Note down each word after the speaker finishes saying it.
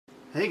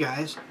Hey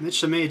guys, Mitch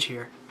the Mage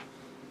here,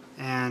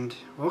 and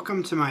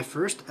welcome to my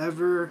first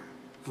ever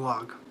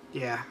vlog.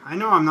 Yeah, I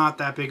know I'm not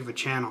that big of a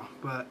channel,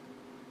 but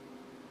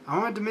I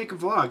wanted to make a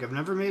vlog. I've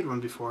never made one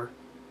before,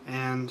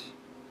 and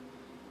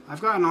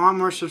I've gotten a lot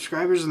more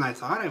subscribers than I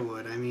thought I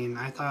would.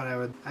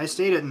 I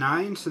stayed at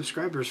 9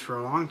 subscribers for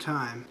a long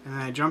time, and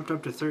then I jumped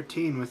up to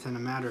 13 within a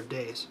matter of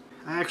days.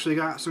 I actually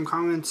got some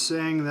comments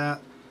saying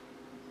that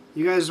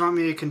you guys want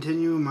me to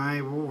continue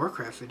my World of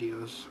Warcraft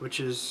videos,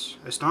 which is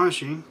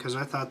astonishing because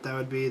I thought that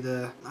would be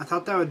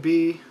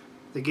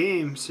the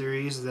game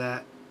series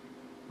that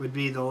would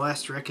be the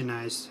less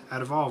recognized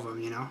out of all of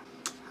them, you know.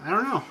 I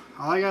don't know.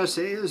 All I gotta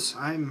say is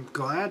I'm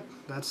glad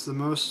that's the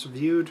most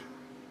viewed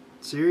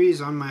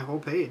series on my whole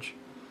page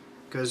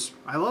because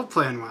I love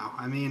playing WoW.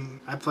 I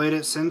mean, I played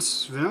it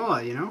since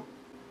vanilla, you know.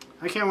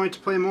 I can't wait to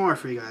play more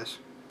for you guys.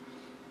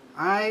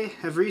 I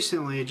have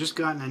recently just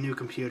gotten a new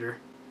computer.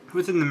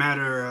 Within the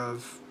matter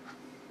of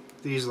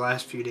these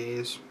last few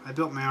days, I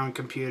built my own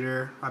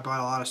computer. I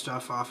bought a lot of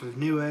stuff off of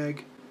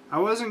Newegg. I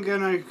wasn't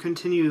gonna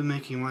continue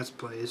making Let's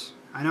Plays.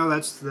 I know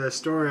that's the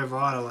story of a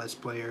lot of Let's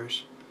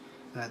Players,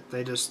 that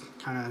they just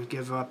kind of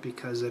give up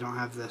because they don't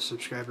have the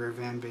subscriber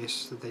fan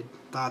base that they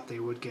thought they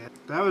would get.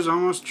 That was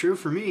almost true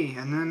for me,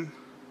 and then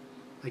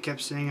they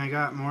kept saying I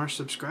got more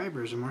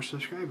subscribers and more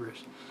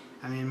subscribers.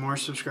 I mean, more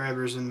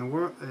subscribers in the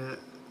world.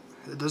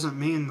 It doesn't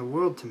mean the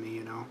world to me,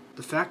 you know.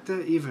 The fact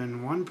that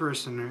even one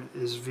person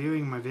is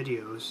viewing my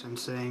videos and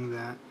saying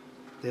that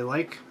they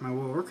like my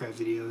World of Warcraft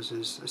videos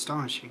is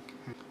astonishing.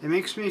 It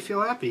makes me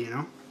feel happy, you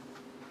know.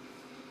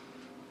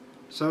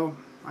 So,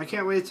 I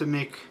can't wait to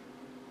make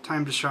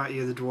Time to Shot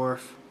You the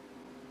Dwarf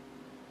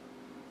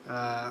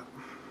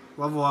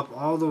level up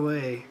all the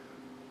way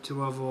to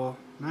level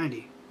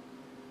 90.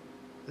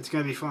 It's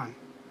going to be fun.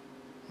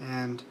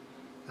 And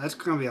that's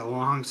going to be a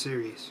long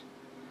series.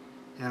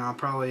 And I'll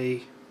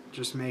probably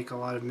just make a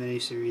lot of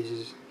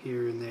mini-series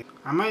here and there.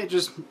 I might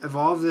just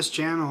evolve this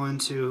channel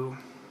into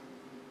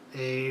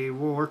a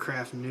World of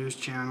Warcraft news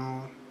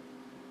channel,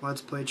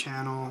 Let's Play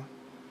channel,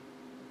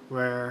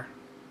 where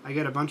I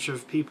get a bunch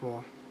of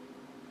people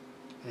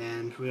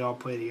and we all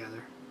play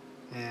together.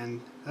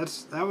 And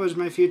that was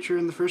my future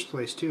in the first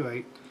place too.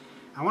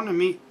 I want to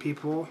meet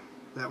people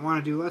that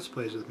want to do Let's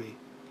Plays with me.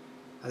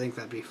 I think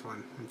that'd be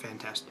fun and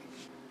fantastic.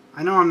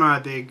 I know I'm not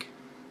a big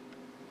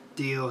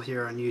deal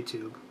here on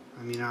YouTube.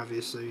 I mean,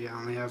 obviously, I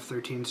only have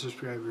 13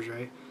 subscribers,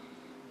 right?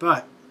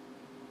 But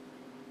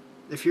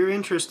if you're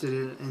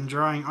interested in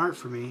drawing art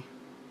for me,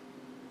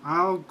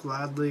 I'll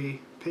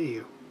gladly pay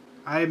you.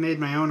 I made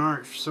my own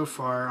art so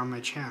far on my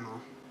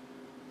channel.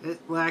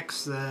 It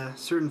lacks the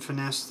certain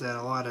finesse that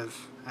a lot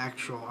of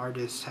actual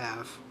artists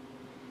have.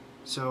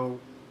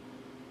 So,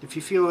 if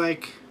you feel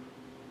like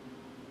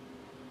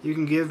you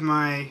can give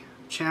my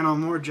channel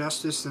more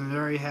justice than it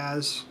already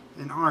has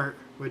in art,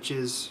 which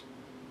is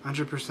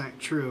 100%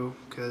 true,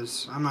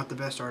 because I'm not the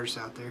best artist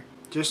out there,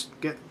 just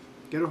get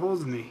a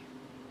hold of me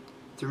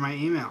through my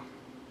email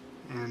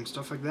and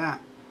stuff like that,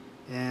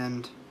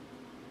 and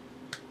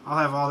I'll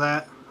have all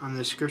that on the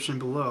description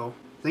below.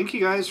 Thank you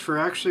guys for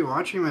actually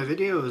watching my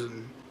videos,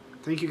 and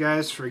thank you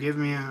guys for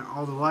giving me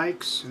all the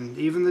likes and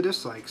even the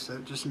dislikes.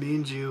 That just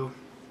means you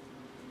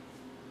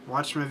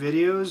watched my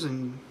videos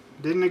and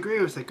didn't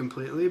agree with it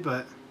completely,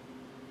 but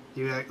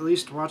you at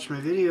least watched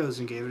my videos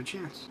and gave it a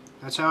chance.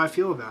 That's how I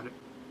feel about it.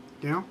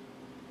 You know?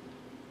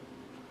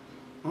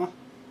 Well,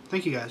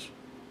 thank you guys.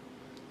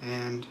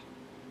 And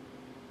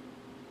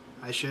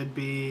I should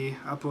be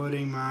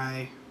uploading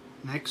my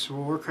next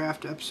World of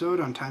Warcraft episode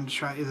on Time to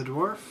Shot You the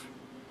Dwarf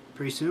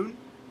pretty soon.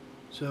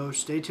 So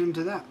stay tuned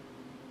to that.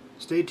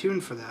 Stay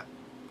tuned for that.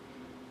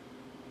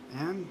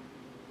 And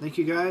thank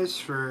you guys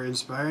for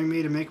inspiring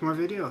me to make more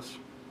videos.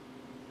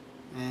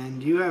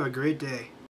 And you have a great day.